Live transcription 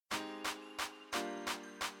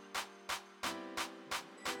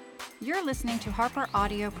You're listening to Harper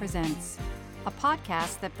Audio Presents, a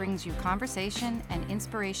podcast that brings you conversation and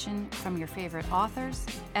inspiration from your favorite authors,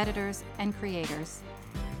 editors, and creators,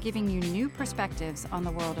 giving you new perspectives on the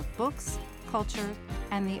world of books, culture,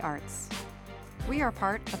 and the arts. We are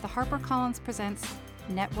part of the HarperCollins Presents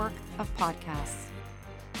network of podcasts.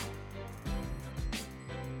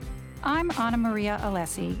 I'm Anna Maria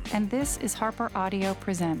Alessi, and this is Harper Audio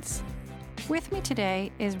Presents. With me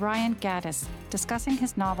today is Ryan Gattis, discussing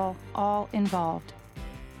his novel, All Involved.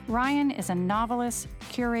 Ryan is a novelist,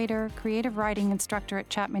 curator, creative writing instructor at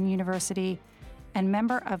Chapman University, and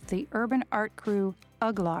member of the urban art crew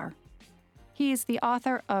Uglar. He is the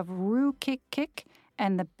author of Roo Kick Kick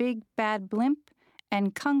and The Big Bad Blimp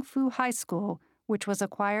and Kung Fu High School, which was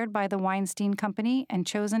acquired by the Weinstein Company and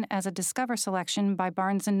chosen as a Discover selection by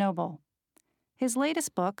Barnes & Noble. His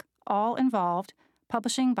latest book, All Involved,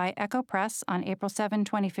 publishing by Echo Press on April 7,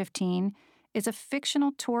 2015, is a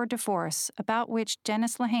fictional tour de force about which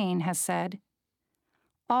Dennis Lehane has said,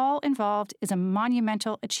 "All Involved is a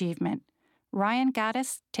monumental achievement. Ryan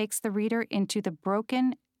Gattis takes the reader into the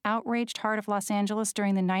broken, outraged heart of Los Angeles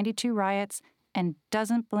during the '92 riots and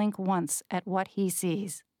doesn't blink once at what he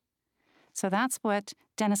sees." So that's what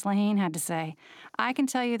Dennis Lehane had to say. I can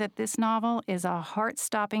tell you that this novel is a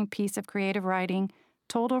heart-stopping piece of creative writing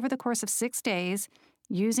told over the course of 6 days,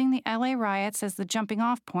 using the LA riots as the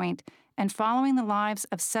jumping-off point and following the lives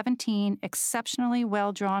of 17 exceptionally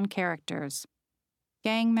well-drawn characters.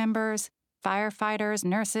 Gang members, firefighters,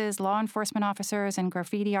 nurses, law enforcement officers, and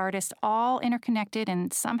graffiti artists, all interconnected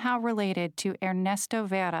and somehow related to Ernesto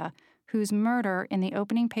Vera, whose murder in the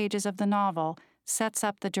opening pages of the novel sets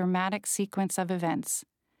up the dramatic sequence of events.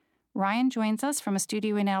 Ryan joins us from a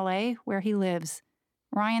studio in LA where he lives.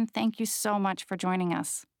 Ryan, thank you so much for joining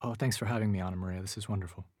us. Oh, thanks for having me, Anna Maria. This is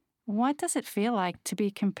wonderful. What does it feel like to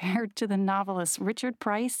be compared to the novelists Richard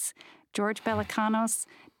Price, George Pelecanos,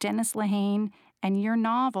 Dennis Lehane, and your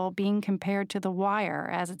novel being compared to The Wire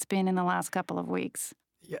as it's been in the last couple of weeks?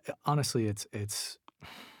 Yeah, honestly, it's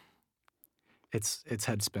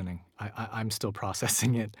head spinning. I'm still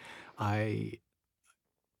processing it.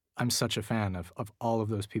 I'm such a fan of all of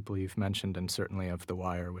those people you've mentioned, and certainly of The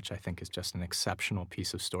Wire, which I think is just an exceptional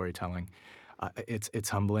piece of storytelling. It's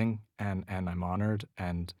humbling, and I'm honored,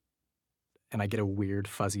 and I get a weird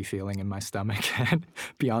fuzzy feeling in my stomach. And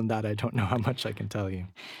beyond that, I don't know how much I can tell you.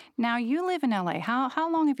 Now, you live in LA.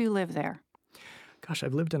 How long have you lived there? Gosh,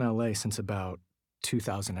 I've lived in LA since about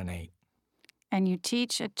 2008. And you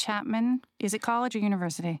teach at Chapman. Is it college or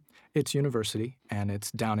university? It's university, and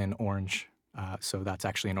it's down in Orange. So that's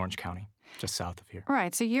actually in Orange County, just south of here.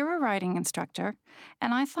 Right. So you're a writing instructor.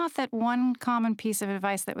 And I thought that one common piece of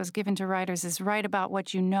advice that was given to writers is write about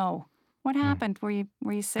what you know. What happened? Were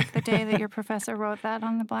you sick the day that your professor wrote that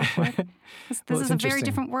on the blackboard? This is a very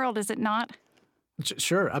different world, is it not?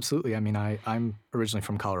 Sure, absolutely. I mean, I'm originally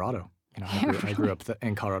from Colorado. You know, I grew up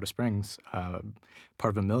in Colorado Springs, part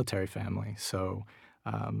of a military family. So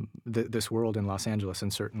this world in Los Angeles,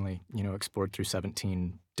 and certainly, explored through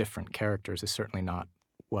 17 different characters, is certainly not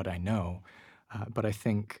what I know. But I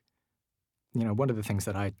think, one of the things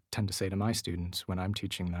that I tend to say to my students when I'm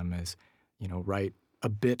teaching them is, write a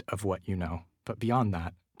bit of what you know. But beyond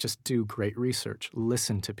that, just do great research,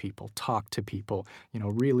 listen to people, talk to people,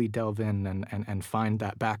 really delve in and find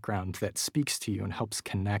that background that speaks to you and helps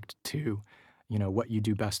connect to, what you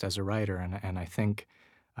do best as a writer. And I think,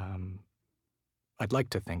 I'd like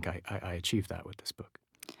to think I achieved that with this book.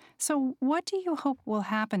 So what do you hope will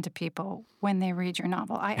happen to people when they read your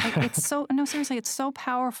novel? Seriously, it's so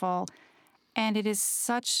powerful, and it is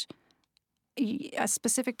such a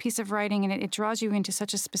specific piece of writing, and it draws you into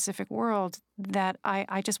such a specific world that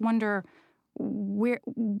I just wonder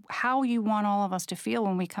how you want all of us to feel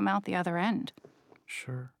when we come out the other end.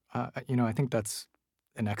 Sure. I think that's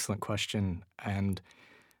an excellent question, and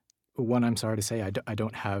one I'm sorry to say I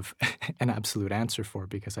don't have an absolute answer for,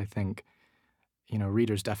 because I think,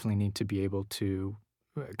 readers definitely need to be able to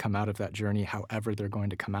come out of that journey however they're going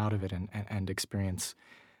to come out of it and experience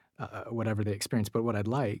whatever they experience. But what I'd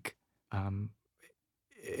like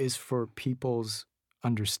is for people's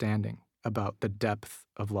understanding about the depth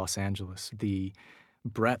of Los Angeles, the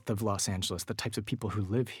breadth of Los Angeles, the types of people who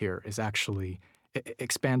live here is actually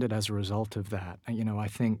expanded as a result of that. I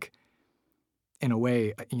think, in a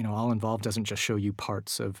way, All Involved doesn't just show you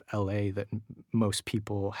parts of LA that most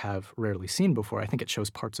people have rarely seen before. I think it shows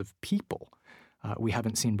parts of people we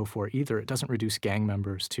haven't seen before either. It doesn't reduce gang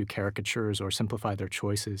members to caricatures or simplify their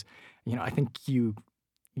choices. I think you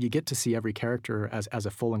get to see every character as a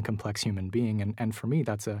full and complex human being. And for me,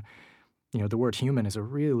 that's the word human is a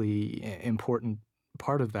really important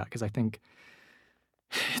part of that, because I think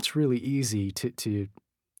it's really easy to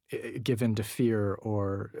give in to fear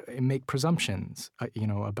or make presumptions,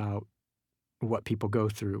 about what people go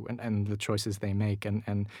through and the choices they make,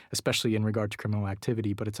 and especially in regard to criminal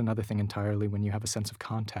activity. But it's another thing entirely when you have a sense of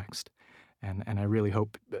context. And I really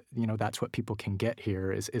hope that, that's what people can get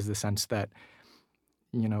here is the sense that,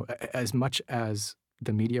 as much as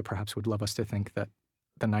the media perhaps would love us to think that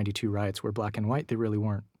the 92 riots were black and white, they really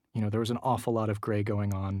weren't. There was an awful lot of gray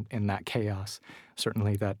going on in that chaos,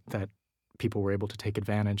 certainly that people were able to take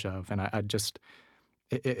advantage of. And I just,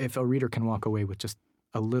 if a reader can walk away with just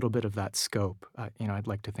a little bit of that scope, I'd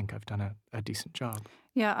like to think I've done a decent job.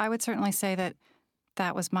 Yeah, I would certainly say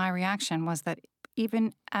that was my reaction, was that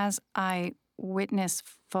even as I witness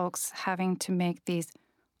folks having to make these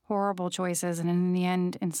horrible choices and in the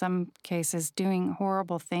end, in some cases, doing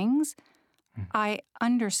horrible things, I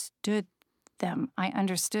understood them. I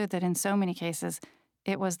understood that in so many cases,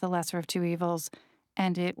 it was the lesser of two evils,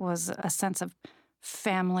 and it was a sense of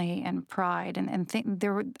family and pride.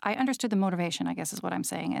 I understood the motivation, I guess is what I'm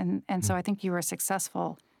saying. And so I think you were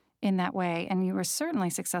successful in that way. And you were certainly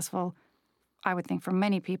successful, I would think, for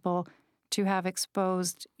many people to have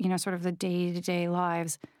exposed, sort of the day-to-day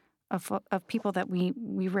lives of people that we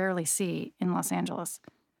rarely see in Los Angeles.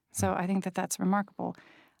 So I think that that's remarkable.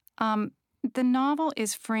 The novel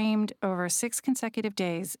is framed over 6 consecutive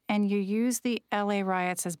days, and you use the LA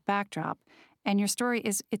riots as backdrop. And your story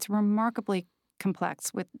it's remarkably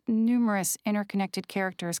complex, with numerous interconnected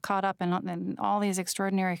characters caught up in all these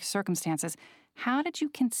extraordinary circumstances. How did you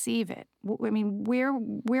conceive it? I mean, where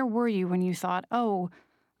were you when you thought, oh,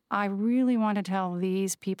 I really want to tell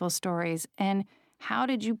these people's stories? And how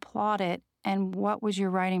did you plot it, and what was your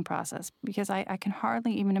writing process? Because I can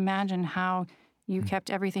hardly even imagine how you kept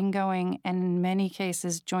everything going and in many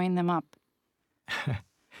cases joined them up.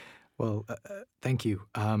 Well, thank you.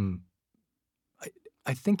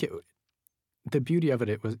 I think the beauty of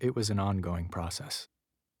it was an ongoing process.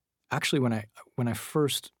 Actually, when I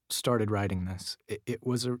first started writing this, it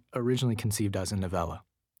was originally conceived as a novella.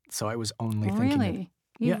 So I was only thinking. Really?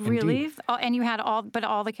 You really? And you had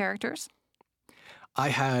all the characters? I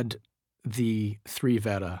had the 3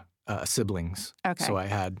 Vera siblings. Okay. So I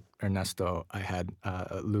had Ernesto, I had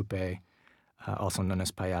Lupe, also known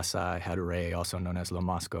as Payasa, I had Ray, also known as Lo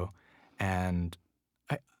Mosco, and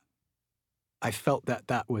I felt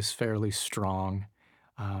that was fairly strong.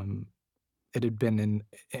 It had been in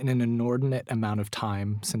an inordinate amount of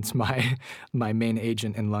time since my main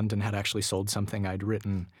agent in London had actually sold something I'd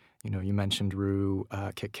written. You mentioned Rue,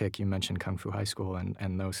 Kick Kick, you mentioned Kung Fu High School,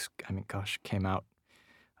 and those, came out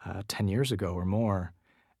 10 years ago or more.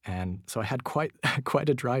 And so I had quite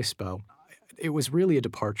a dry spell. It was really a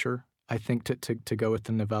departure, I think, to go with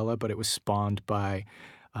the novella, but it was spawned by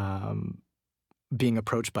being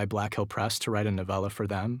approached by Black Hill Press to write a novella for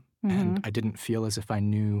them. Mm-hmm. And I didn't feel as if I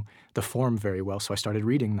knew the form very well, so I started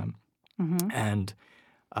reading them. Mm-hmm. And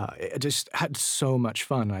I just had so much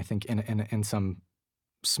fun. I think in some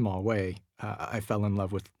small way, I fell in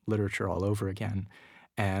love with literature all over again.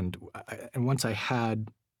 And once I had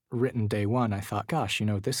written day one, I thought, gosh,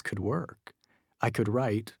 this could work. I could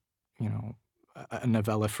write, a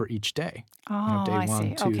novella for each day. Oh, day I 1,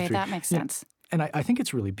 see. 2, okay, 3. that makes sense. And I think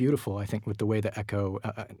it's really beautiful. I think with the way that Echo,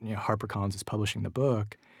 HarperCollins is publishing the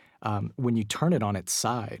book, when you turn it on its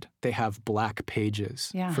side, they have black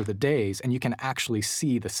pages for the days, and you can actually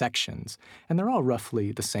see the sections. And they're all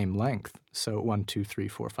roughly the same length. So 1, 2, 3,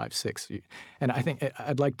 4, 5, 6. And I think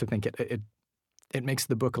I'd like to think it makes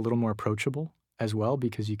the book a little more approachable as well,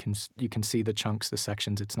 because you can see the chunks, the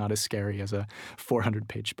sections. It's not as scary as a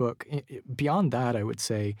 400-page book. Beyond that, I would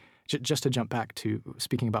say, just to jump back to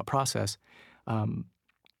speaking about process,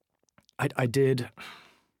 I did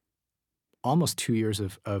almost 2 years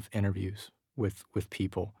of interviews with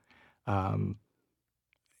people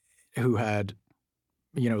who had,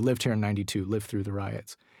 lived here in 92, lived through the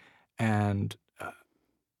riots. And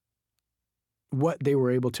what they were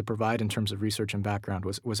able to provide in terms of research and background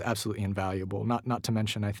was absolutely invaluable. Not to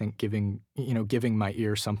mention, I think, giving my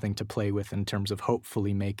ear something to play with in terms of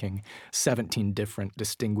hopefully making 17 different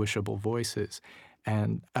distinguishable voices.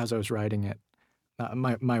 And as I was writing it,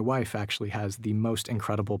 my wife actually has the most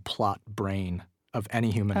incredible plot brain of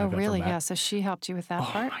any human I've ever met. Oh, really? Yeah. So she helped you with that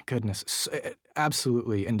part? Oh, my goodness.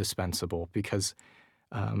 Absolutely indispensable, because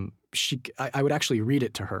I would actually read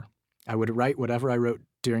it to her. I would write whatever I wrote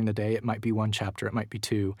during the day. It might be 1 chapter, it might be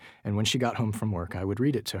 2. And when she got home from work, I would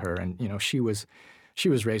read it to her. And, she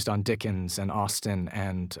was raised on Dickens and Austen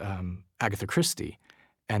and Agatha Christie.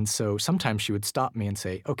 And so sometimes she would stop me and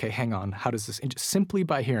say, okay, hang on, how does this, and just simply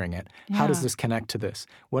by hearing it, how Yeah. does this connect to this?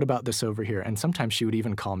 What about this over here? And sometimes she would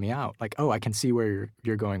even call me out, like, oh, I can see where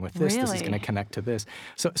you're going with this. This is going to Really? connect to this.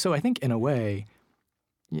 So I think in a way,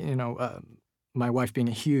 my wife being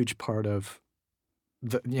a huge part of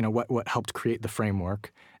what helped create the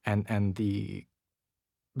framework and the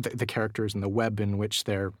characters and the web in which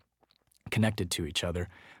they're connected to each other.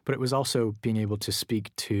 But it was also being able to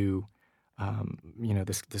speak to,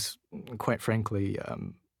 this quite frankly,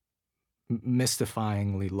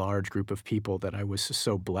 mystifyingly large group of people that I was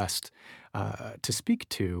so blessed to speak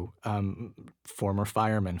to, former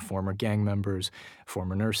firemen, former gang members,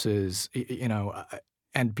 former nurses,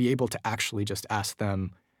 and be able to actually just ask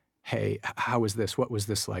them, hey, how was this? What was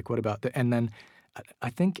this like? What about the? And then I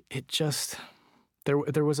think it just,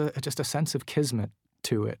 there was just a sense of kismet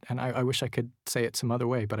to it. And I wish I could say it some other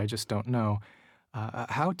way, but I just don't know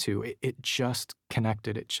how to. It just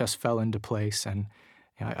connected. It just fell into place. And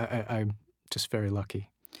I'm just very lucky.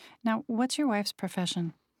 Now, what's your wife's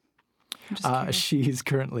profession? I'm just curious. She's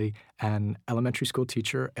currently an elementary school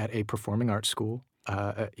teacher at a performing arts school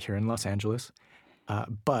here in Los Angeles.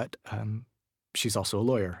 But she's also a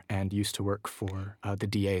lawyer and used to work for the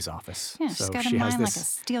DA's office. Yeah, she's got a mind like a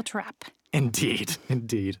steel trap. Indeed.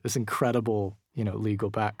 This incredible, legal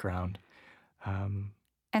background.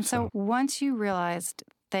 And so once you realized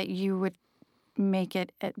that you would make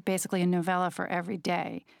it basically a novella for every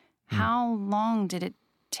day, how long did it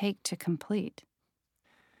take to complete?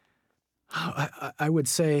 I would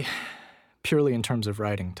say, purely in terms of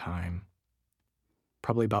writing time,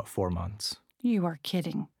 probably about 4 months. You are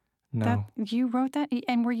kidding. No. You wrote that?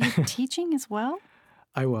 And were you teaching as well?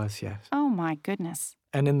 I was, yes. Oh, my goodness.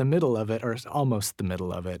 And in the middle of it, or almost the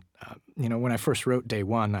middle of it, when I first wrote day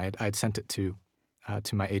one, I'd sent it to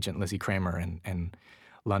my agent, Lizzie Kramer, in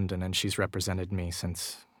London, and she's represented me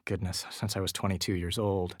since I was 22 years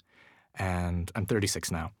old, and I'm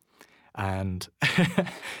 36 now. And,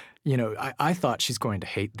 I thought she's going to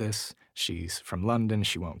hate this. She's from London.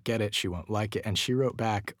 She won't get it. She won't like it. And she wrote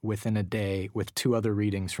back within a day with 2 other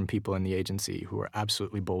readings from people in the agency who were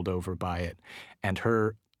absolutely bowled over by it. And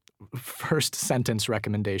her first sentence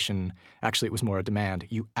recommendation, actually it was more a demand,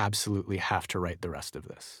 you absolutely have to write the rest of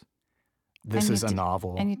this. This is a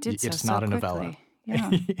novel. And you did It's so not a quickly. novella.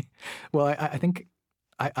 Yeah. Well, I think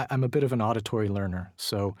I'm a bit of an auditory learner.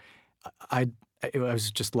 So I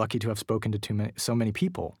was just lucky to have spoken to so many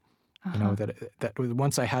people. That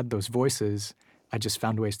once I had those voices, I just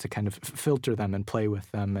found ways to kind of filter them and play with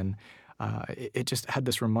them. And it just had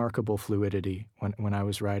this remarkable fluidity when I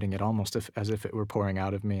was writing it, almost as if it were pouring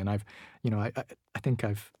out of me. And I think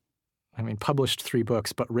I've published 3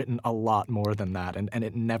 books, but written a lot more than that. And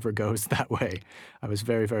it never goes that way. I was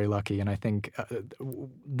very, very lucky. And I think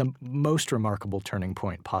the most remarkable turning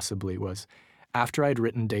point possibly was after I'd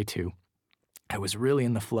written day 2. I was really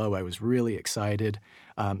in the flow. I was really excited.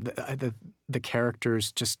 The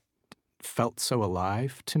characters just felt so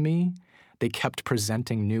alive to me. They kept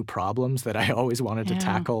presenting new problems that I always wanted to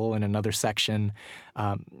tackle in another section.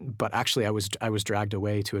 But actually, I was dragged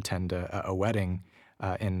away to attend a wedding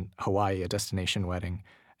in Hawaii, a destination wedding.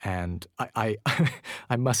 And I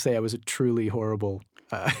must say I was a truly horrible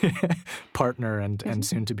partner and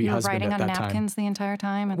soon-to-be husband at that time. You were writing on napkins the entire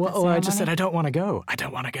time at the Well, ceremony? I just said, I don't want to go. I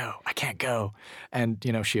can't go. And,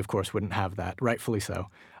 she, of course, wouldn't have that, rightfully so.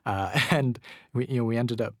 And we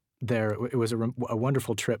ended up there. It was a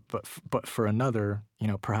wonderful trip, but for another,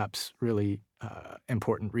 perhaps really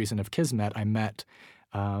important reason of kismet, I met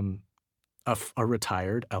a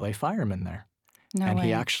retired LA fireman there. No and way.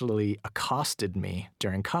 he actually accosted me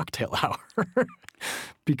during cocktail hour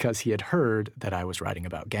because he had heard that I was writing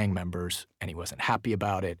about gang members and he wasn't happy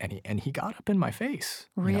about it. And he got up in my face.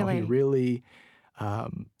 Really? He really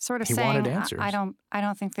sort of he saying, wanted answers. I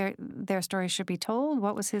don't think their story should be told.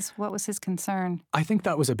 What was his concern? I think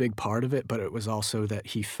that was a big part of it, but it was also that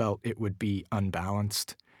he felt it would be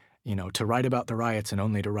unbalanced. To write about the riots and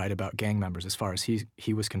only to write about gang members, as far as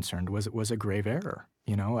he was concerned, was a grave error.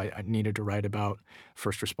 I needed to write about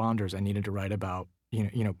first responders. I needed to write about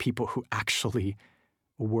people who actually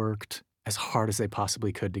worked as hard as they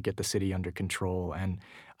possibly could to get the city under control. And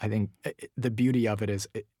I think the beauty of it is,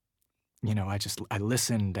 I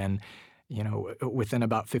listened, and within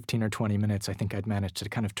about 15 or 20 minutes, I think I'd managed to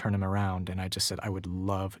kind of turn him around. And I just said, I would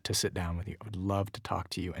love to sit down with you. I would love to talk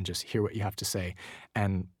to you and just hear what you have to say.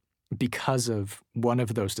 And because of one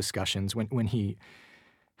of those discussions, when he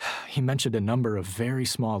mentioned a number of very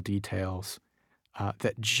small details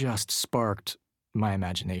that just sparked my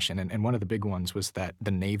imagination. And one of the big ones was that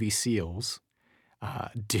the Navy SEALs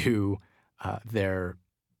do their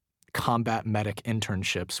combat medic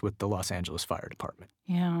internships with the Los Angeles Fire Department.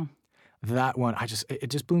 Yeah. That one, it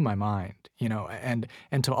just blew my mind, and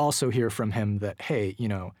to also hear from him that, hey,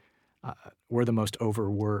 we're the most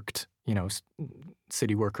overworked,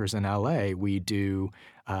 city workers in LA. We do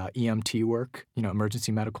EMT work,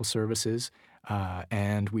 emergency medical services,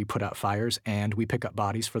 and we put out fires and we pick up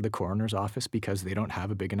bodies for the coroner's office because they don't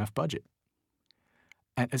have a big enough budget.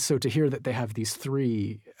 And so to hear that they have these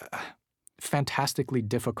three fantastically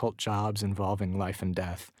difficult jobs involving life and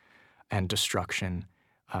death and destruction,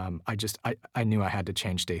 I knew I had to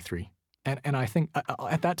change day three. And I think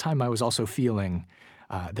at that time I was also feeling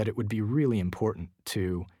that it would be really important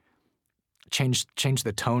to change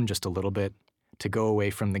the tone just a little bit, to go away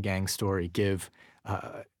from the gang story,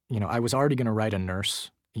 I was already going to write a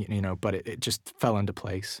nurse, but it just fell into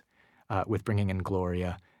place with bringing in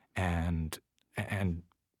Gloria, and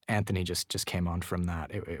Anthony just came on from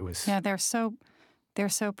that. It was... Yeah, they're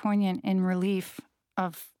so poignant in relief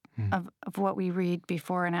of what we read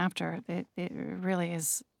before and after. It really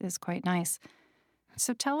is quite nice.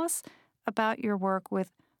 So tell us about your work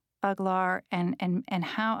with Uglar and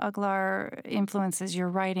how Uglar influences your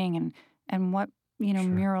writing and what Sure.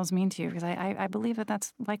 murals mean to you, because I believe that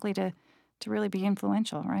that's likely to really be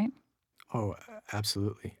influential, right? Oh,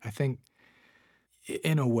 absolutely. I think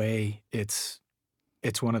in a way it's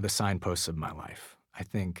one of the signposts of my life. I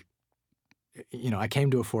think, I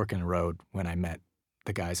came to a fork in the road when I met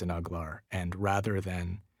the guys in Uglar, and rather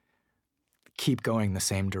than keep going the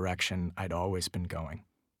same direction I'd always been going,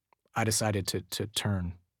 I decided to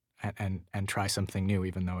turn and try something new,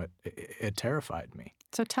 even though it terrified me.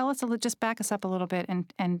 So tell us just back us up a little bit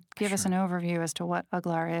and give us an overview as to what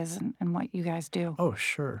Uglar is and what you guys do. Oh,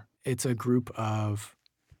 sure. It's a group of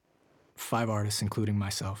 5 artists, including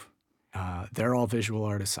myself. They're all visual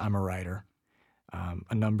artists. I'm a writer.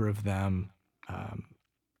 A number of them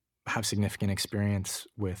have significant experience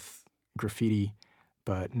with graffiti,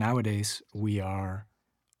 but nowadays we are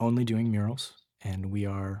only doing murals, and we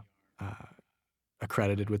are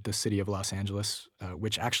accredited with the city of Los Angeles,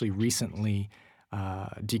 which actually recently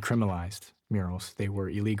decriminalized murals. They were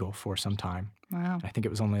illegal for some time. Wow. I think it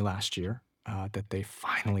was only last year that they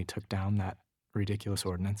finally took down that ridiculous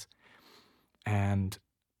ordinance. And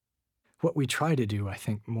what we try to do, I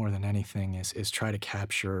think, more than anything is try to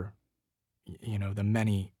capture, the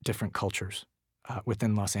many different cultures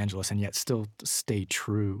within Los Angeles, and yet still stay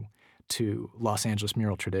true to Los Angeles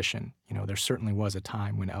mural tradition. There certainly was a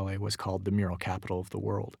time when LA was called the mural capital of the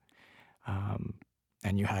world.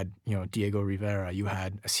 And you had, Diego Rivera, you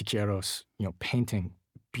had Siqueiros, painting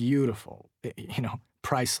beautiful,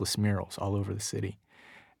 priceless murals all over the city.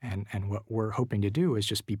 And what we're hoping to do is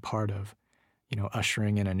just be part of,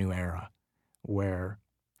 ushering in a new era where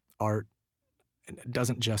art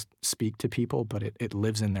doesn't just speak to people, but it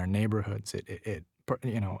lives in their neighborhoods. It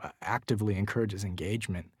actively encourages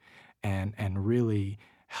engagement and really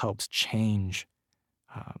helps change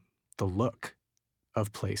the look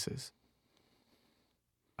of places.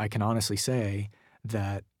 I can honestly say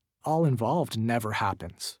that all involved never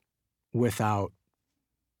happens without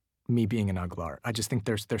me being an Uglar. I just think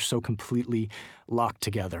they're so completely locked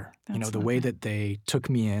together. That's The way that they took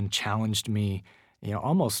me in, challenged me,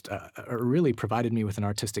 almost really provided me with an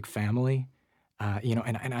artistic family,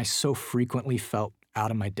 and I so frequently felt out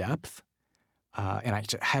of my depth, and I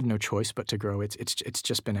had no choice but to grow. It's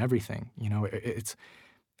just been everything.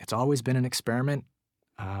 It's always been an experiment.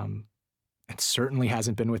 It certainly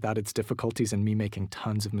hasn't been without its difficulties and me making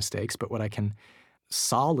tons of mistakes. But what I can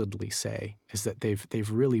solidly say is that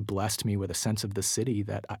they've really blessed me with a sense of the city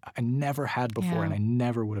that I never had before, and I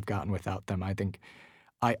never would have gotten without them. I think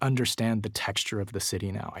I understand the texture of the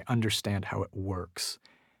city now. I understand how it works.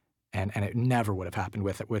 And it never would have happened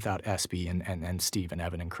without SB and Steve and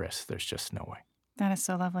Evan and Chris. There's just no way. That is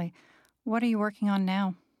so lovely. What are you working on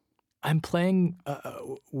now? I'm playing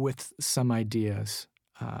with some ideas,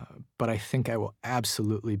 but I think I will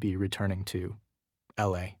absolutely be returning to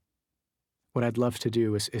LA. What I'd love to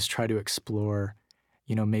do is try to explore,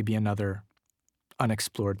 maybe another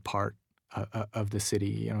unexplored part of the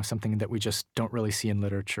city, something that we just don't really see in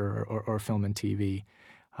literature or film and TV.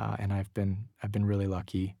 And I've been really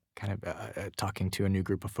lucky kind of talking to a new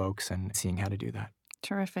group of folks and seeing how to do that.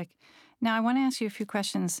 Terrific. Now, I want to ask you a few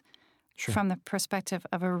questions from the perspective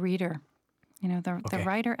of a reader, the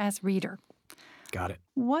writer as reader. Got it.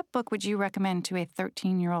 What book would you recommend to a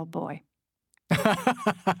 13-year-old boy?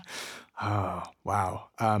 Oh, wow.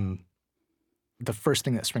 The first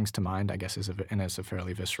thing that springs to mind, I guess, is a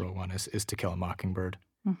fairly visceral one, is To Kill a Mockingbird.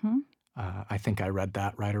 Mm-hmm. I think I read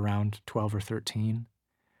that right around 12 or 13.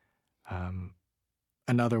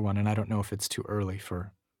 Another one, and I don't know if it's too early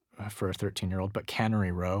for for a 13-year-old, but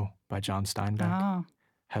Cannery Row by John Steinbeck Oh,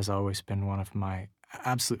 has always been one of my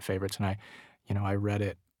absolute favorites. And I read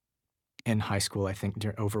it in high school. I think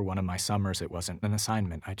over one of my summers. It wasn't an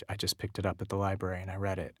assignment. I just picked it up at the library and I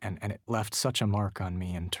read it, and it left such a mark on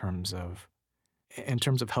me in terms of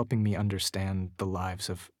helping me understand the lives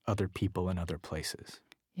of other people in other places.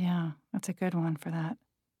 yeah, that's a good one for that.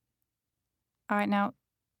 All right, now,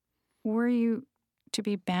 were you to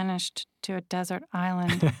be banished to a desert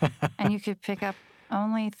island and you could pick up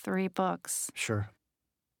only 3 books? Sure.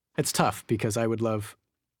 It's tough because I would love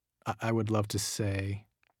to say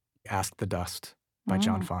Ask the Dust by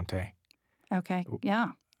John Fonte. Okay,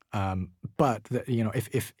 yeah. But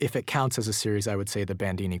if it counts as a series, I would say the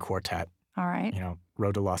Bandini Quartet. All right.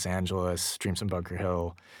 Road to Los Angeles, Dreams from Bunker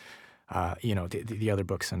Hill. The other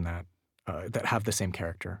books in that that have the same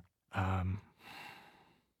character.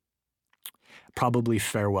 Probably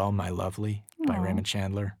Farewell, My Lovely by Raymond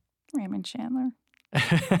Chandler. Raymond Chandler.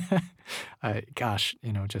 Gosh,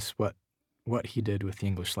 just what he did with the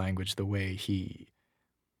English language, the way he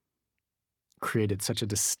created such a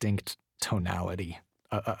distinct tonality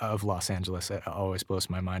of Los Angeles, it always blows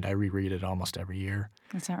my mind. I reread it almost every year.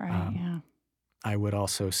 Is that right? Yeah. I would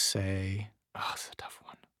also say, it's a tough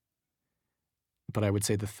one, but I would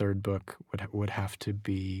say the third book would have to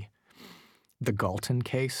be The Galton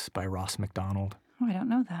Case by Ross MacDonald. Oh, I don't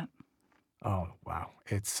know that. Oh, wow.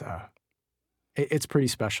 It's pretty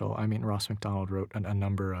special. I mean, Ross MacDonald wrote a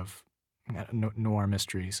number of noir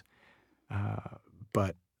mysteries,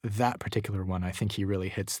 but that particular one, I think he really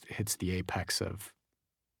hits the apex of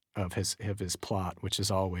his plot, which is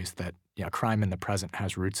always that crime in the present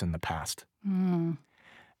has roots in the past,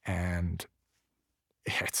 and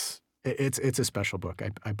it's a special book.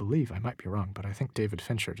 I believe, I might be wrong, but I think David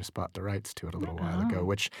Fincher just bought the rights to it a little while ago,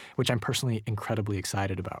 which I'm personally incredibly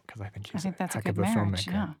excited about because I think he's a heck of a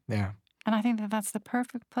filmmaker. Yeah. And I think that's the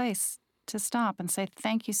perfect place to stop and say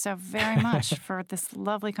thank you so very much for this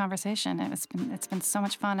lovely conversation. It's been so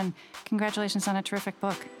much fun, and congratulations on a terrific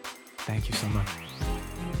book. Thank you so much.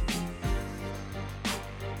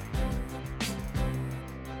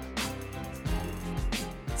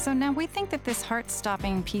 So now we think that this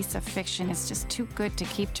heart-stopping piece of fiction is just too good to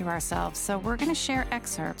keep to ourselves, so we're going to share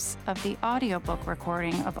excerpts of the audiobook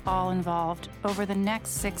recording of All Involved over the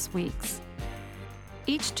next 6 weeks.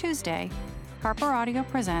 Each Tuesday, Harper Audio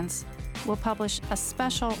Presents will publish a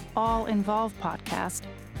special All Involved podcast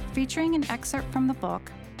featuring an excerpt from the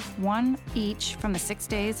book, one each from the 6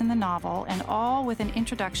 days in the novel, and all with an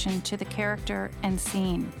introduction to the character and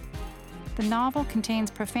scene. The novel contains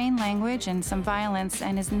profane language and some violence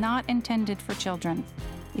and is not intended for children.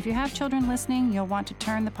 If you have children listening, you'll want to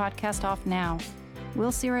turn the podcast off now.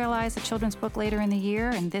 We'll serialize a children's book later in the year,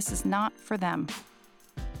 and this is not for them.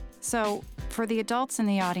 So, for the adults in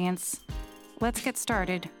the audience, let's get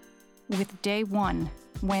started with Day 1,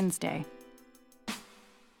 Wednesday.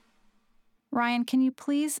 Ryan, can you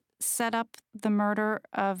please set up the murder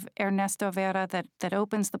of Ernesto Vera that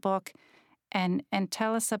opens the book and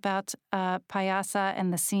tell us about Payasa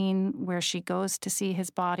and the scene where she goes to see his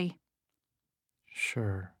body?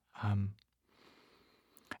 Sure.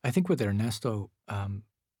 I think with Ernesto,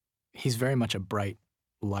 he's very much a bright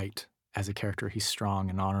light as a character. He's strong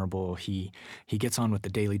and honorable. He gets on with the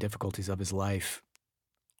daily difficulties of his life,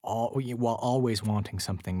 while always wanting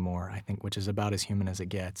something more, I think, which is about as human as it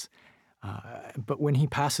gets. But when he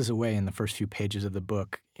passes away in the first few pages of the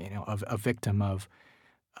book, a victim of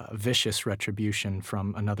vicious retribution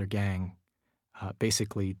from another gang,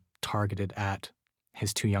 basically targeted at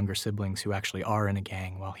his 2 younger siblings who actually are in a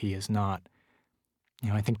gang while he is not.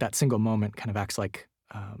 I think that single moment kind of acts like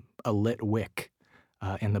a lit wick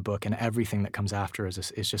in the book, and everything that comes after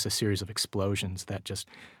is just a series of explosions that just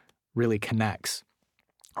really connects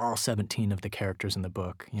all 17 of the characters in the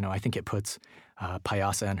book. I think it puts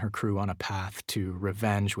Payasa and her crew on a path to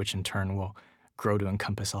revenge, which in turn will grow to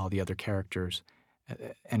encompass all the other characters.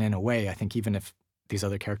 And in a way, I think even if these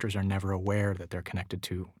other characters are never aware that they're connected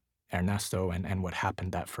to Ernesto and what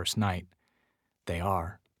happened that first night, they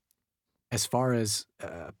are. As far as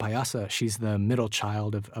Payasa, she's the middle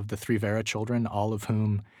child of the 3 Vera children, all of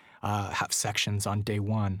whom have sections on day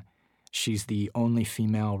 1. She's the only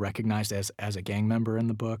female recognized as a gang member in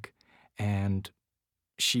the book, and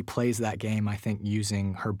she plays that game, I think,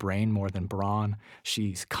 using her brain more than brawn.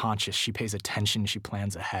 She's conscious, she pays attention, she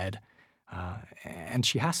plans ahead, and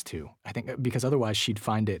she has to, I think, because otherwise she'd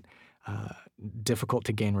find it difficult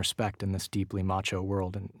to gain respect in this deeply macho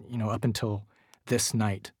world. And, up until this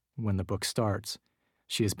night, when the book starts,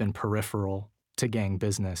 she has been peripheral to gang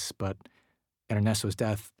business, but Ernesto's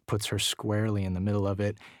death puts her squarely in the middle of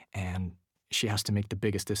it, and she has to make the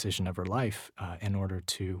biggest decision of her life in order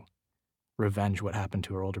to revenge what happened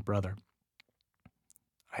to her older brother.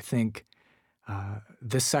 I think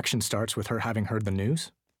this section starts with her having heard the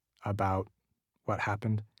news about what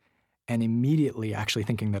happened and immediately actually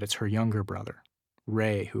thinking that it's her younger brother,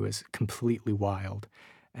 Ray, who is completely wild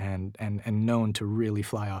and known to really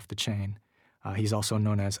fly off the chain. He's also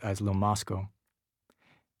known as Lil Moscow.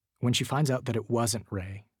 When she finds out that it wasn't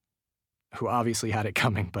Ray, who obviously had it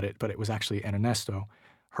coming, but it was actually Ernesto,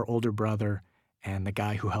 her older brother, and the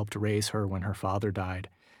guy who helped raise her when her father died,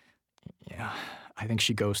 yeah, I think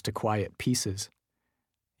she goes to quiet pieces.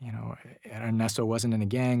 You know, Ernesto wasn't in a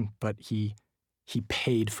gang, but he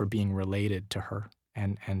paid for being related to her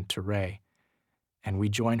and to Ray. And we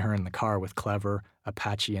join her in the car with Clever,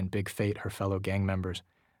 Apache, and Big Fate, her fellow gang members,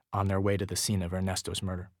 on their way to the scene of Ernesto's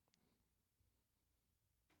murder.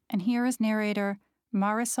 And here is narrator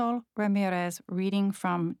Marisol Ramirez reading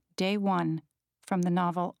from Day 1 from the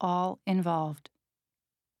novel All Involved.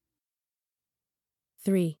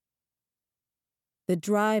 3. The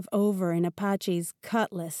drive over in Apache's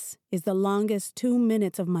Cutlass is the longest 2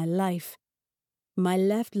 minutes of my life. My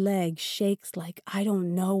left leg shakes like I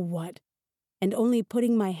don't know what, and only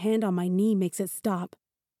putting my hand on my knee makes it stop.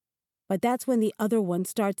 But that's when the other one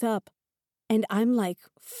starts up, and I'm like,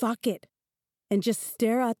 fuck it, and just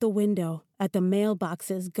stare out the window at the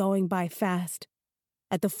mailboxes going by fast,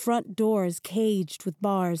 at the front doors caged with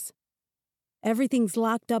bars. Everything's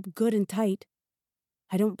locked up good and tight.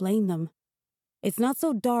 I don't blame them. It's not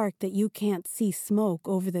so dark that you can't see smoke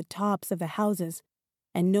over the tops of the houses,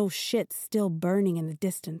 and no shit still burning in the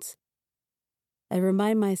distance. I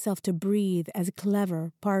remind myself to breathe as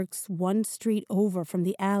Clever parks one street over from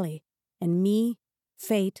the alley, and me,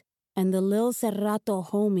 Fate, and the Lil Cerrato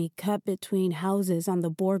homie cut between houses on the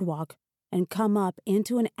boardwalk and come up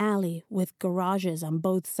into an alley with garages on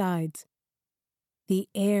both sides. The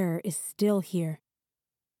air is still here,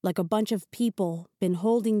 like a bunch of people been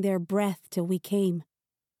holding their breath till we came.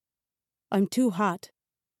 I'm too hot,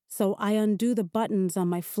 so I undo the buttons on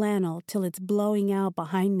my flannel till it's blowing out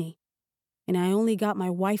behind me, and I only got my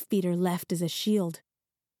wife-beater left as a shield.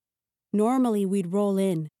 Normally we'd roll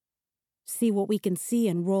in, see what we can see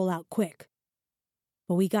and roll out quick.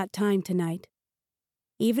 But we got time tonight.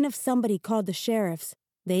 Even if somebody called the sheriffs,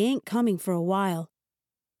 they ain't coming for a while.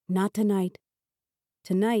 Not tonight.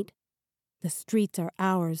 Tonight, the streets are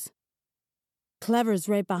ours. Clever's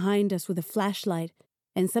right behind us with a flashlight,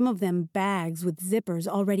 and some of them bags with zippers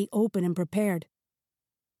already open and prepared.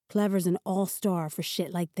 Clever's an all-star for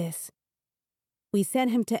shit like this. We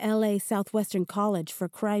sent him to L.A. Southwestern College for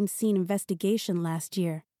crime scene investigation last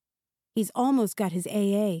year. He's almost got his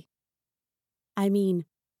AA. I mean,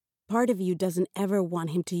 part of you doesn't ever want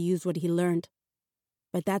him to use what he learned.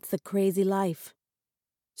 But that's the crazy life.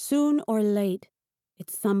 Soon or late,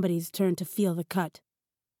 it's somebody's turn to feel the cut.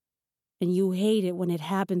 And you hate it when it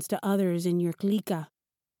happens to others in your clica.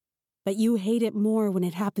 But you hate it more when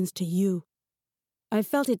it happens to you. I've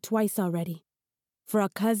felt it twice already. For a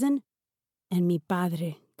cousin, and mi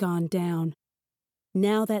padre gone down.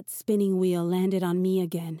 Now that spinning wheel landed on me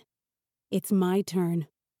again. It's my turn.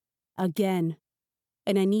 Again.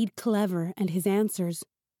 And I need Clever and his answers.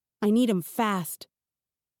 I need 'em fast.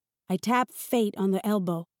 I tap Fate on the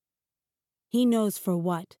elbow. He knows for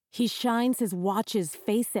what. He shines his watch's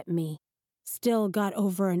face at me. Still got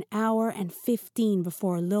over an hour and 15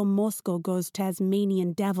 before Lil Moscow goes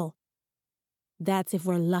Tasmanian devil. That's if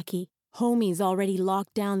we're lucky. Homies already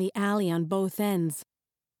locked down the alley on both ends.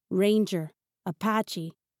 Ranger,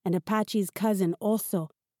 Apache, and Apache's cousin also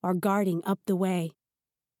are guarding up the way.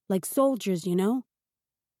 Like soldiers, you know?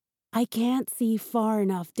 I can't see far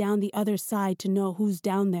enough down the other side to know who's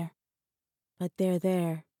down there. But they're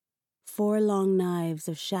there. 4 long knives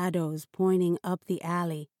of shadows pointing up the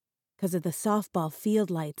alley because of the softball field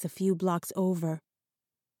lights a few blocks over.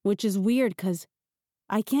 Which is weird because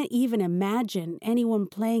I can't even imagine anyone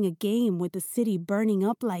playing a game with the city burning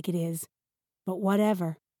up like it is. But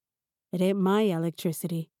whatever. It ain't my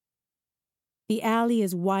electricity. The alley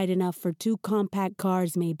is wide enough for 2 compact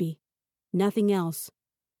cars maybe. Nothing else.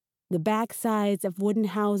 The back sides of wooden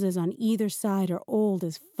houses on either side are old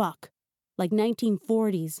as fuck, like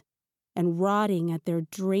 1940s, and rotting at their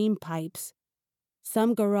drain pipes.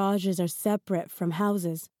 Some garages are separate from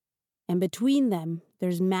houses, and between them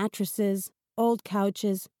there's mattresses, old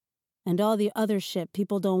couches, and all the other shit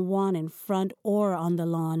people don't want in front or on the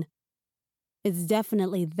lawn. It's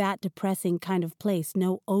definitely that depressing kind of place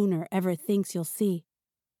no owner ever thinks you'll see.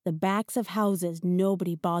 The backs of houses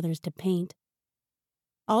nobody bothers to paint.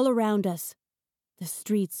 All around us, the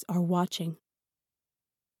streets are watching.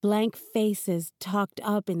 Blank faces tucked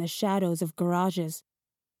up in the shadows of garages.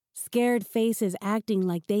 Scared faces acting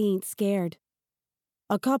like they ain't scared.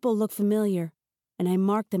 A couple look familiar, and I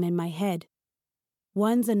mark them in my head.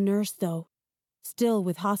 One's a nurse, though, still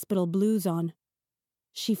with hospital blues on.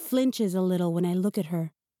 She flinches a little when I look at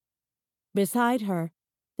her. Beside her,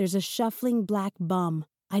 there's a shuffling black bum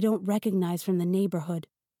I don't recognize from the neighborhood.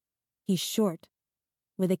 He's short,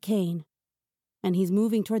 with a cane, and he's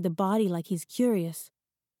moving toward the body like he's curious.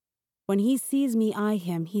 When he sees me eye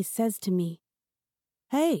him, he says to me,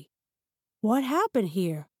 "Hey, what happened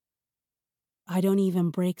here?" I don't even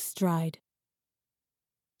break stride.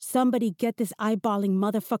 "Somebody get this eyeballing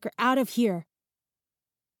motherfucker out of here!"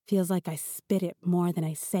 Feels like I spit it more than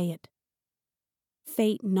I say it.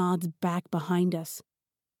 Fate nods back behind us,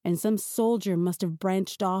 and some soldier must have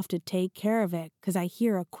branched off to take care of it because I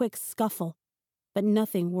hear a quick scuffle, but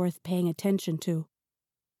nothing worth paying attention to.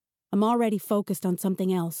 I'm already focused on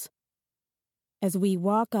something else. As we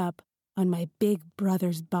walk up on my big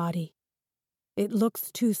brother's body, it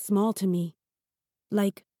looks too small to me.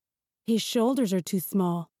 Like his shoulders are too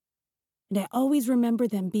small, and I always remember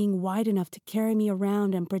them being wide enough to carry me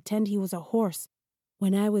around and pretend he was a horse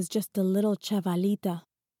when I was just a little chavalita.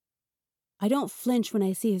 I don't flinch when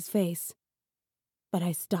I see his face, but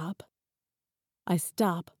I stop. I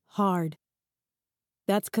stop hard.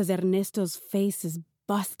 That's 'cause Ernesto's face is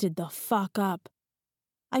busted the fuck up.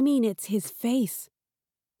 I mean, it's his face,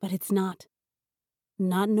 but it's not.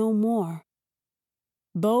 Not no more.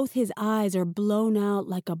 Both his eyes are blown out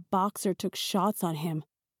like a boxer took shots on him,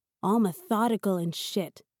 all methodical and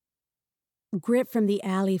shit. Grit from the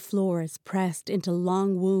alley floor is pressed into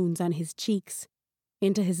long wounds on his cheeks,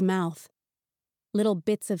 into his mouth. Little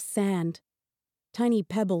bits of sand, tiny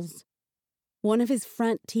pebbles. One of his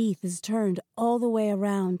front teeth is turned all the way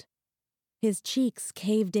around. His cheeks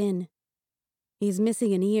caved in. He's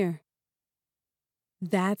missing an ear.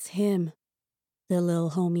 "That's him," the little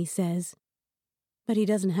homie says. But he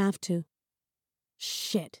doesn't have to.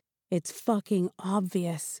 Shit, it's fucking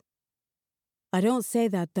obvious. I don't say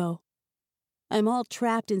that, though. I'm all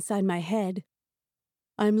trapped inside my head.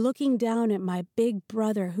 I'm looking down at my big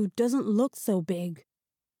brother who doesn't look so big.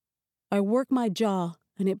 I work my jaw,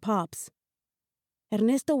 and it pops.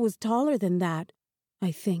 Ernesto was taller than that,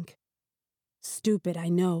 I think. Stupid, I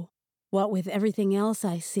know. What with everything else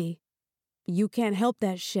I see. You can't help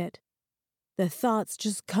that shit. The thoughts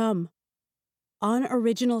just come.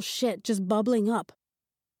 Unoriginal shit just bubbling up.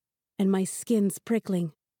 And my skin's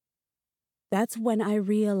prickling. That's when I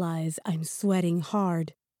realize I'm sweating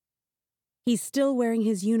hard. He's still wearing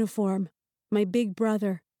his uniform, my big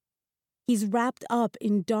brother. He's wrapped up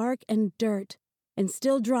in dark and dirt and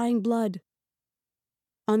still drying blood.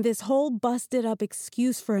 On this whole busted up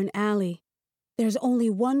excuse for an alley, there's only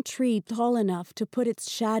one tree tall enough to put its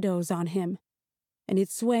shadows on him, and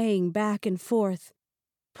it's swaying back and forth,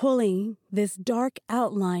 pulling this dark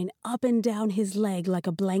outline up and down his leg like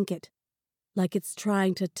a blanket, like it's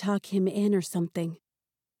trying to tuck him in or something.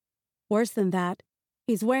 Worse than that,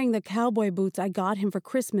 he's wearing the cowboy boots I got him for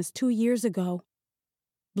Christmas 2 years ago.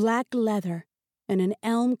 Black leather and an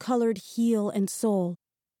elm-colored heel and sole.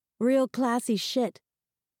 Real classy shit.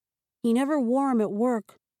 He never wore 'em at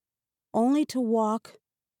work, only to walk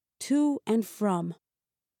to and from.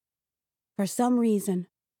 For some reason,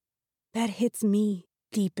 that hits me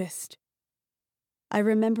deepest. I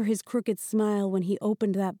remember his crooked smile when he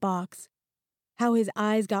opened that box, how his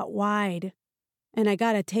eyes got wide, and I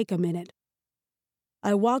gotta take a minute.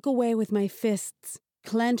 I walk away with my fists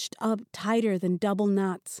clenched up tighter than double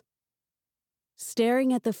knots.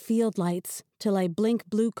 Staring at the field lights till I blink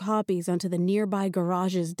blue copies onto the nearby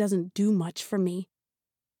garages doesn't do much for me.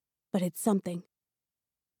 But it's something.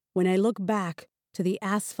 When I look back to the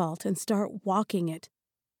asphalt and start walking it,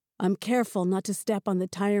 I'm careful not to step on the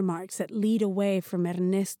tire marks that lead away from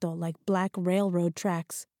Ernesto like black railroad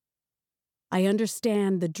tracks. I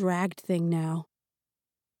understand the dragged thing now.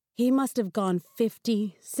 He must have gone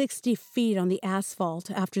 50, 60 feet on the asphalt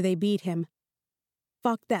after they beat him.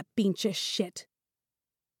 Fuck that pinche shit.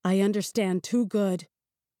 I understand too good.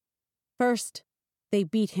 First, they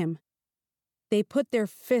beat him. They put their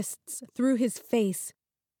fists through his face.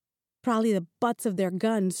 Probably the butts of their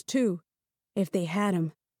guns, too, if they had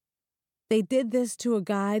 'em. They did this to a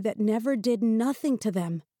guy that never did nothing to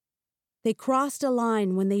them. They crossed a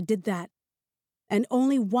line when they did that. And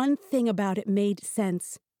only one thing about it made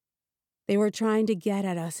sense. They were trying to get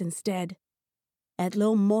at us instead. At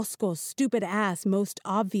Lil Mosco's stupid ass, most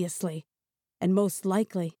obviously, and most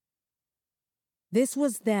likely. This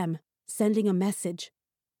was them sending a message.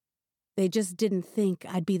 They just didn't think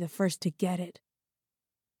I'd be the first to get it.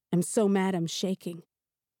 I'm so mad I'm shaking.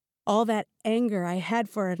 All that anger I had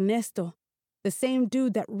for Ernesto, the same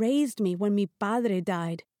dude that raised me when mi padre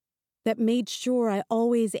died, that made sure I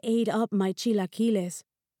always ate up my chilaquiles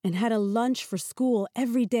and had a lunch for school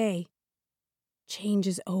every day. Change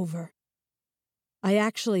is over. I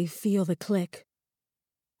actually feel the click.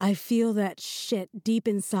 I feel that shit deep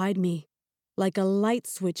inside me, like a light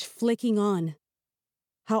switch flicking on.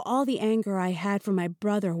 How all the anger I had for my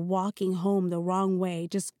brother walking home the wrong way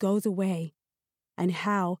just goes away, and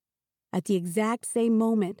how, at the exact same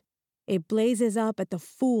moment, it blazes up at the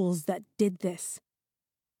fools that did this.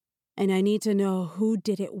 And I need to know who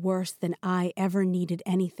did it worse than I ever needed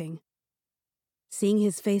anything. Seeing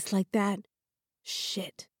his face like that,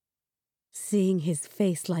 shit. Seeing his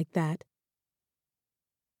face like that.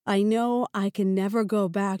 I know I can never go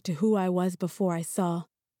back to who I was before I saw.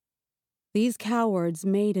 These cowards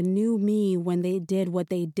made a new me when they did what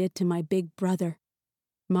they did to my big brother,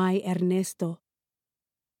 my Ernesto.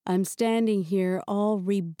 I'm standing here all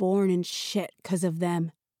reborn in shit 'cause of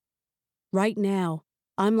them. Right now,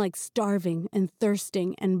 I'm like starving and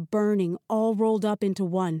thirsting and burning all rolled up into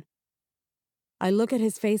one. I look at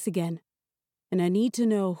his face again, and I need to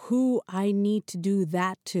know who I need to do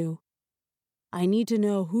that to. I need to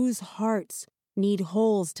know whose hearts need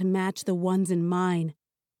holes to match the ones in mine.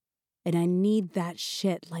 And I need that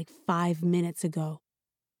shit like 5 minutes ago.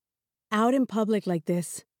 Out in public like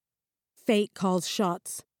this, fate calls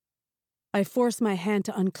shots. I force my hand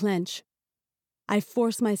to unclench. I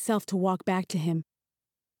force myself to walk back to him.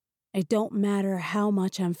 It don't matter how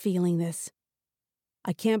much I'm feeling this.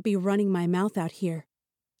 I can't be running my mouth out here.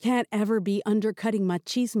 Can't ever be undercutting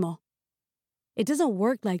machismo. It doesn't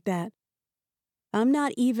work like that. I'm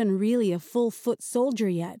not even really a full-foot soldier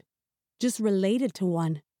yet, just related to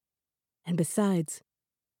one. And besides,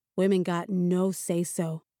 women got no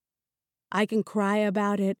say-so. I can cry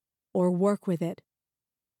about it or work with it.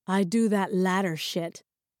 I do that latter shit.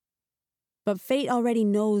 But fate already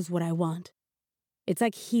knows what I want. It's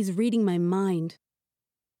like he's reading my mind.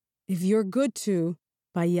 If you're good to,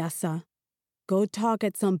 payasa, go talk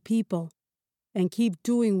at some people and keep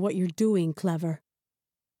doing what you're doing, clever.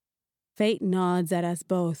 Fate nods at us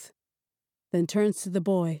both, then turns to the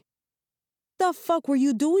boy. The fuck were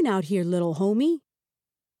you doing out here, little homie?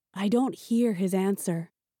 I don't hear his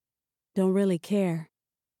answer. Don't really care.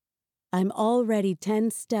 I'm already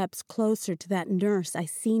 10 steps closer to that nurse I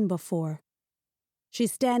seen before.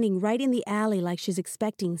 She's standing right in the alley like she's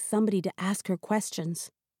expecting somebody to ask her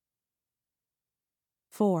questions.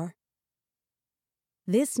 4.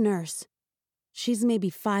 This nurse, she's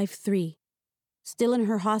maybe 5'3", still in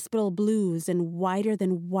her hospital blues and whiter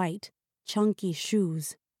than white, chunky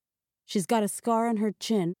shoes. She's got a scar on her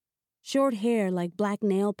chin, short hair like black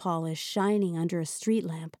nail polish shining under a street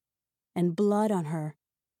lamp, and blood on her,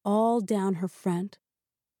 all down her front.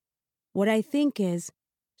 What I think is,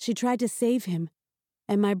 she tried to save him,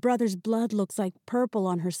 and my brother's blood looks like purple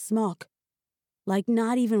on her smock, like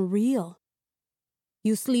not even real.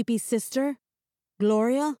 You sleepy sister?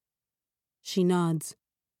 Gloria? She nods.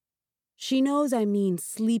 She knows I mean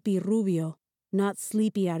sleepy Rubio, not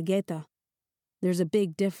sleepy Argueta. There's a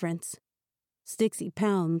big difference. 60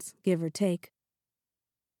 pounds, give or take.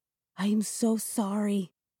 I am so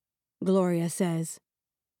sorry, Gloria says.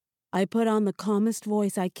 I put on the calmest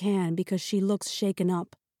voice I can because she looks shaken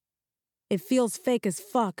up. It feels fake as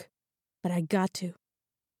fuck, but I got to.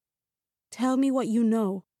 Tell me what you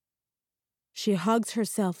know. She hugs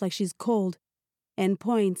herself like she's cold and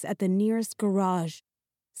points at the nearest garage,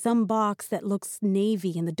 some box that looks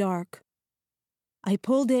navy in the dark. I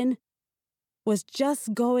pulled in, was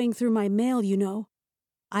just going through my mail, you know.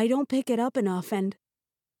 I don't pick it up enough and...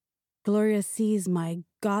 Gloria sees my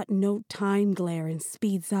got no time glare and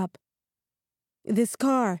speeds up. This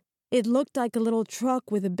car, it looked like a little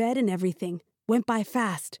truck with a bed and everything, went by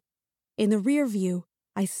fast. In the rear view,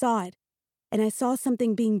 I saw it, and I saw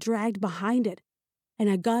something being dragged behind it, and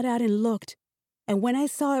I got out and looked, and when I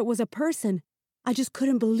saw it was a person, I just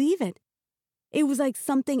couldn't believe it. It was like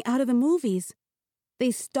something out of the movies.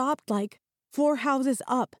 They stopped like 4 houses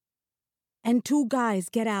up, and 2 guys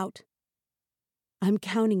get out. I'm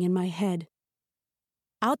counting in my head.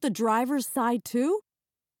 Out the driver's side too?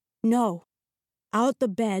 No, out the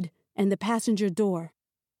bed and the passenger door.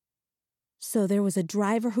 So there was a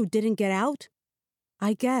driver who didn't get out?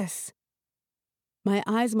 I guess. My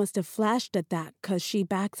eyes must have flashed at that 'cause she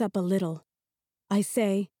backs up a little. I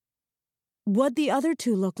say, what'd the other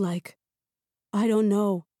 2 look like? I don't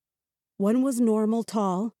know. One was normal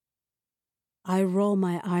tall. I roll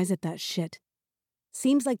my eyes at that shit.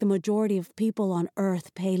 Seems like the majority of people on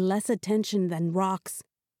Earth pay less attention than rocks.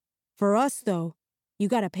 For us, though, you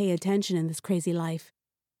gotta pay attention in this crazy life.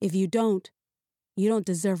 If you don't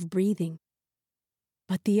deserve breathing.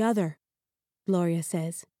 But the other, Gloria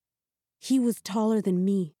says, he was taller than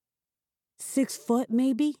me. 6 foot,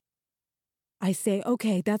 maybe? I say,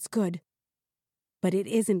 okay, that's good. But it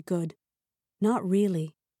isn't good. Not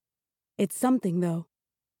really. It's something, though.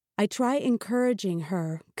 I try encouraging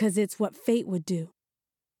her, 'cause it's what fate would do.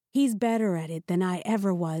 He's better at it than I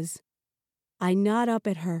ever was. I nod up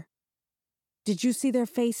at her. Did you see their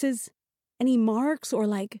faces? Any marks or,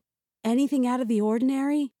 anything out of the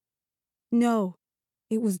ordinary? No.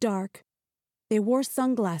 It was dark. They wore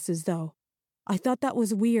sunglasses, though. I thought that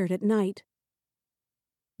was weird at night.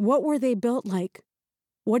 What were they built like?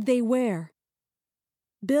 What'd they wear?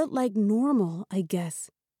 Built like normal, I guess.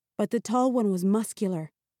 But the tall one was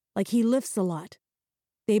muscular, like he lifts a lot.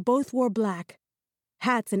 They both wore black,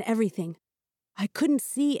 hats and everything. I couldn't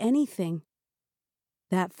see anything.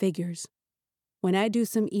 That figures. When I do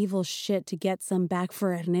some evil shit to get some back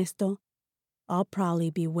for Ernesto, I'll probably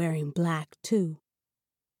be wearing black, too.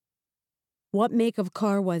 What make of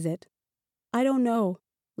car was it? I don't know.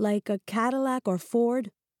 Like a Cadillac or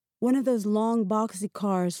Ford? One of those long boxy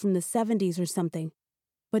cars from the 70s or something.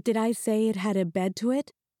 But did I say it had a bed to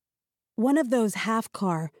it? One of those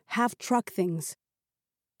half-car, half-truck things.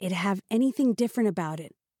 It'd have anything different about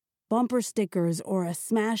it. Bumper stickers or a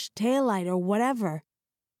smashed taillight or whatever.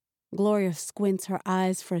 Gloria squints her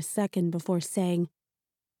eyes for a second before saying,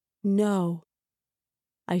 no.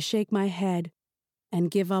 I shake my head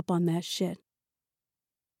and give up on that shit.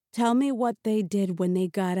 Tell me what they did when they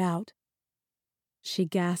got out. She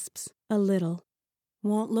gasps a little,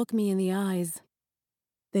 won't look me in the eyes.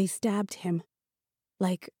 They stabbed him.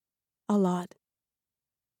 A lot.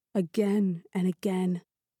 Again and again.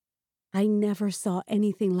 I never saw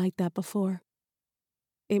anything like that before.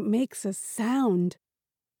 It makes a sound.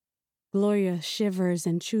 Gloria shivers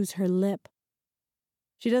and chews her lip.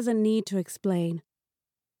 She doesn't need to explain.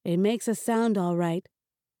 It makes a sound all right,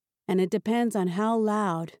 and it depends on how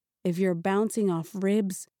loud, if you're bouncing off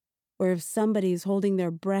ribs, or if somebody's holding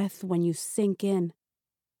their breath when you sink in.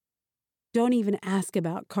 Don't even ask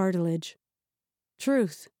about cartilage.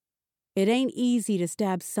 Truth. It ain't easy to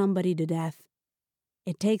stab somebody to death.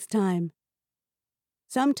 It takes time.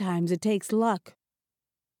 Sometimes it takes luck.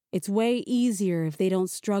 It's way easier if they don't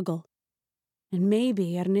struggle. And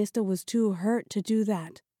maybe Ernesto was too hurt to do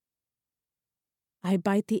that. I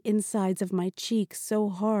bite the insides of my cheeks so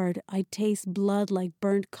hard I taste blood like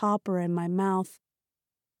burnt copper in my mouth.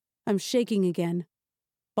 I'm shaking again,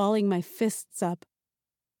 balling my fists up.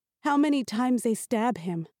 How many times they stab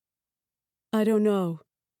him? I don't know,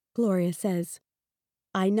 Gloria says.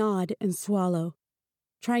 I nod and swallow,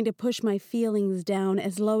 trying to push my feelings down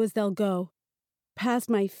as low as they'll go, past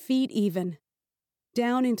my feet even,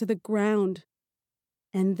 down into the ground.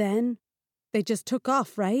 And then they just took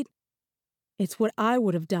off, right? It's what I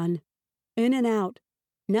would have done. In and out,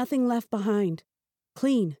 nothing left behind,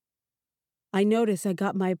 clean. I notice I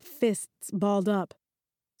got my fists balled up,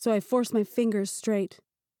 so I force my fingers straight.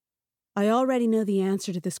 I already know the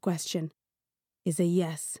answer to this question is a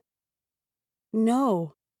yes.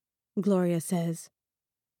 No, Gloria says.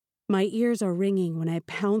 My ears are ringing when I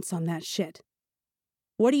pounce on that shit.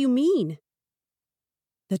 What do you mean?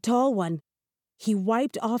 The tall one, he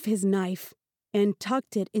wiped off his knife and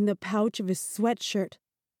tucked it in the pouch of his sweatshirt,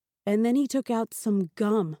 and then he took out some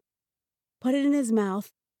gum, put it in his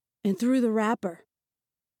mouth, and threw the wrapper.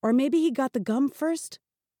 Or maybe he got the gum first?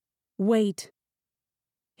 Wait.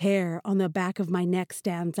 Hair on the back of my neck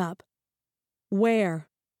stands up. Where?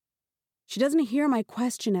 She doesn't hear my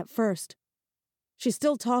question at first. She's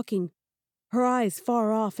still talking, her eyes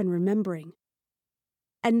far off and remembering.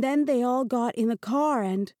 And then they all got in the car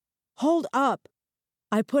and... Hold up!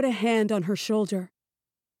 I put a hand on her shoulder.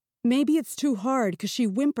 Maybe it's too hard because she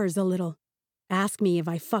whimpers a little. Ask me if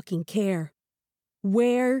I fucking care.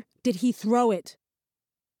 Where did he throw it?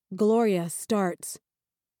 Gloria starts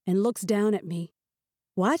and looks down at me.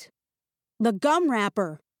 What? The gum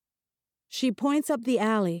wrapper! She points up the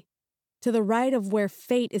alley, to the right of where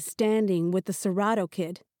Fate is standing with the Serrato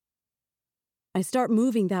kid. I start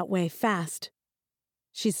moving that way fast.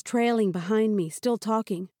 She's trailing behind me, still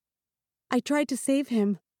talking. I tried to save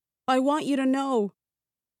him. I want you to know.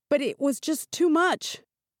 But it was just too much.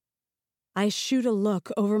 I shoot a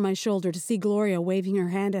look over my shoulder to see Gloria waving her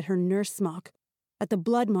hand at her nurse smock, at the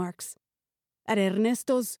blood marks, at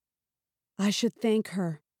Ernesto's. I should thank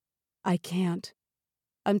her. I can't.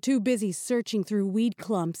 I'm too busy searching through weed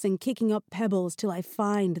clumps and kicking up pebbles till I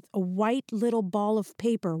find a white little ball of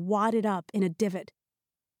paper wadded up in a divot.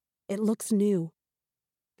 It looks new.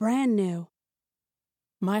 Brand new.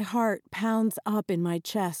 My heart pounds up in my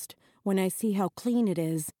chest when I see how clean it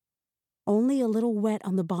is. Only a little wet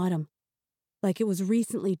on the bottom, like it was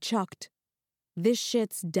recently chucked. This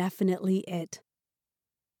shit's definitely it.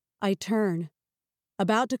 I turn,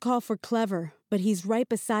 about to call for Clever, but he's right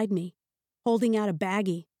beside me, holding out a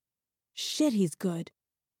baggie. Shit, he's good.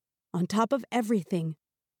 On top of everything,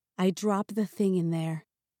 I drop the thing in there.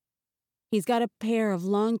 He's got a pair of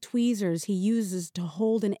long tweezers he uses to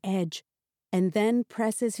hold an edge, and then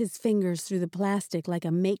presses his fingers through the plastic like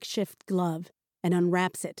a makeshift glove and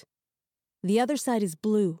unwraps it. The other side is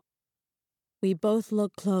blue. We both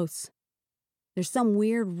look close. There's some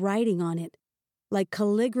weird writing on it, like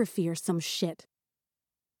calligraphy or some shit.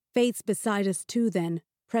 Fate's beside us too then,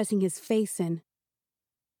 pressing his face in.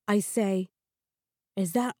 I say,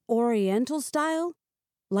 "Is that Oriental style?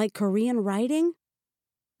 Like Korean writing?"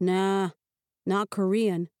 "Nah, not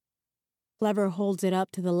Korean." Clever holds it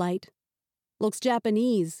up to the light. "Looks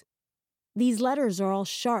Japanese. These letters are all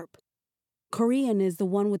sharp. Korean is the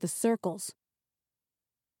one with the circles."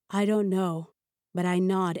 I don't know, but I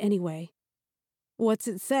nod anyway. "What's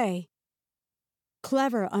it say?"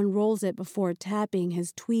 Clever unrolls it before tapping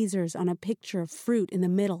his tweezers on a picture of fruit in the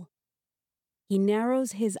middle. He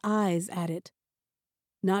narrows his eyes at it.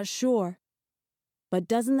 "Not sure. But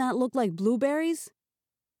doesn't that look like blueberries?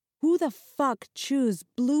 Who the fuck chews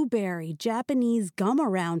blueberry Japanese gum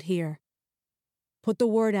around here?" "Put the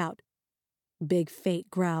word out," Big Fate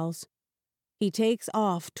growls. He takes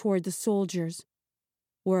off toward the soldiers.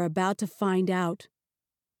 "We're about to find out.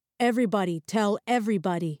 Everybody tell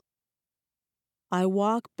everybody." I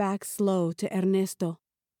walk back slow to Ernesto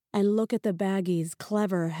and look at the baggies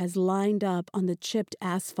Clever has lined up on the chipped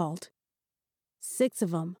asphalt. 6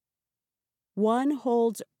 of them. One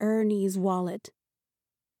holds Ernie's wallet.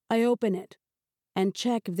 I open it and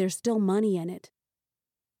check if there's still money in it.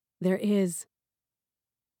 There is.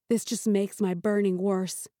 This just makes my burning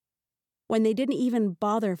worse. When they didn't even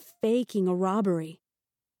bother faking a robbery,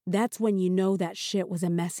 that's when you know that shit was a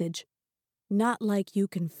message. Not like you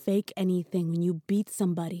can fake anything when you beat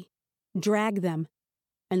somebody, drag them,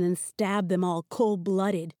 and then stab them all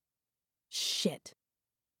cold-blooded. Shit.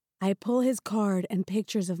 I pull his card and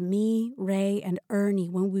pictures of me, Ray, and Ernie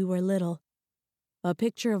when we were little. A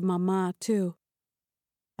picture of Mama, too.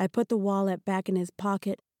 I put the wallet back in his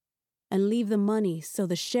pocket and leave the money so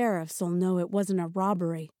the sheriffs'll know it wasn't a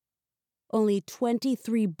robbery. Only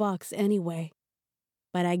 $23 anyway.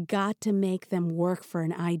 But I got to make them work for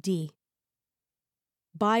an ID.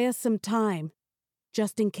 Buy us some time,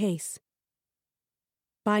 just in case.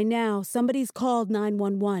 By now, somebody's called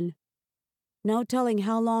 911. No telling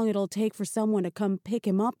how long it'll take for someone to come pick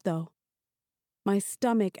him up, though. My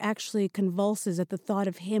stomach actually convulses at the thought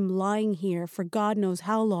of him lying here for God knows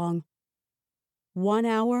how long. 1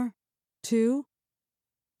 hour? 2?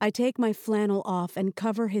 I take my flannel off and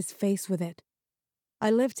cover his face with it.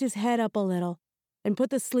 I lift his head up a little and put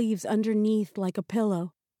the sleeves underneath like a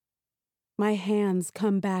pillow. My hands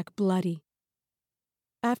come back bloody.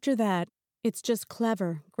 After that, it's just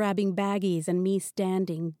Clever grabbing baggies and me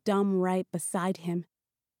standing dumb right beside him,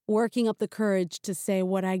 working up the courage to say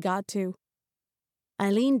what I got to. I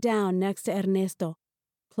lean down next to Ernesto,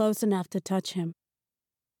 close enough to touch him.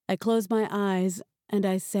 I close my eyes and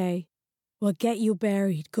I say, "We'll get you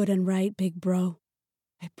buried good and right, big bro.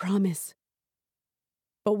 I promise.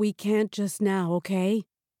 But we can't just now, okay?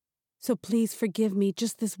 So please forgive me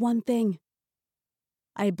just this one thing."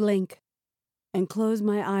 I blink and close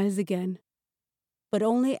my eyes again, but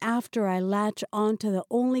only after I latch onto the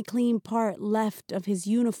only clean part left of his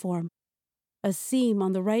uniform, a seam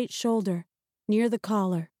on the right shoulder near the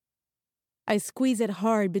collar. I squeeze it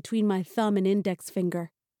hard between my thumb and index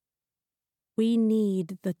finger. We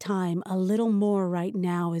need the time a little more right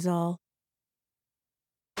now is all.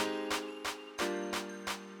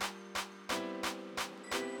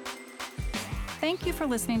 Thank you for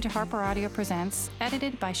listening to Harper Audio Presents,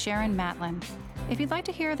 edited by Sharon Matlin. If you'd like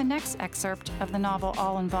to hear the next excerpt of the novel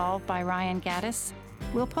All Involved by Ryan Gattis,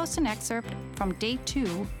 we'll post an excerpt from Day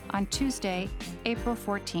 2 on Tuesday, April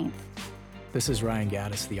 14th. This is Ryan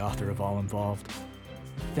Gattis, the author of All Involved.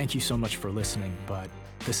 Thank you so much for listening, but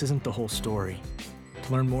this isn't the whole story.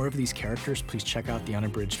 To learn more of these characters, please check out the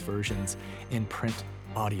unabridged versions in print,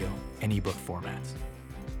 audio, and ebook formats.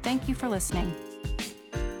 Thank you for listening.